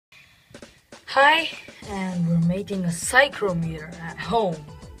Hi, and we're making a psychrometer at home,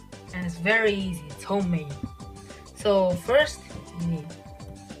 and it's very easy. It's homemade. So first, you need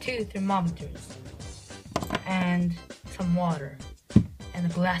 2 thermometers and some water and a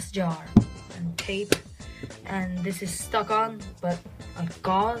glass jar and tape, and this is stuck on but a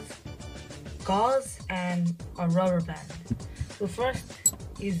gauze and a rubber band. So first,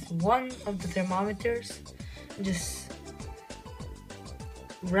 use one of the thermometers and just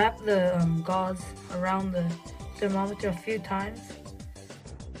wrap the gauze around the thermometer a few times.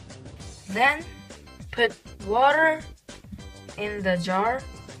 Then put water in the jar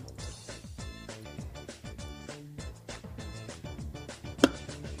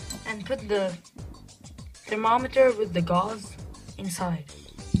and put the thermometer with the gauze inside.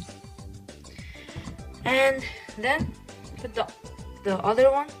 And then put the other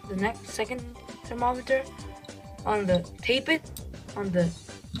one, the second thermometer, tape it on the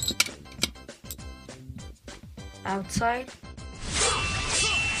outside.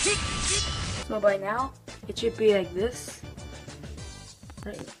 So by now it should be like this,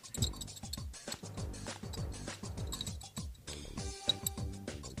 right?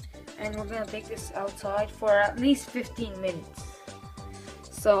 And we're gonna take this outside for at least 15 minutes.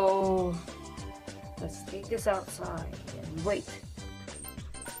 So let's take this outside and wait.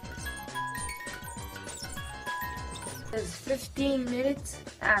 It's 15 minutes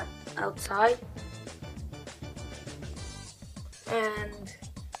outside, and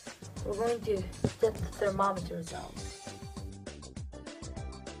we're going to get the thermometers out.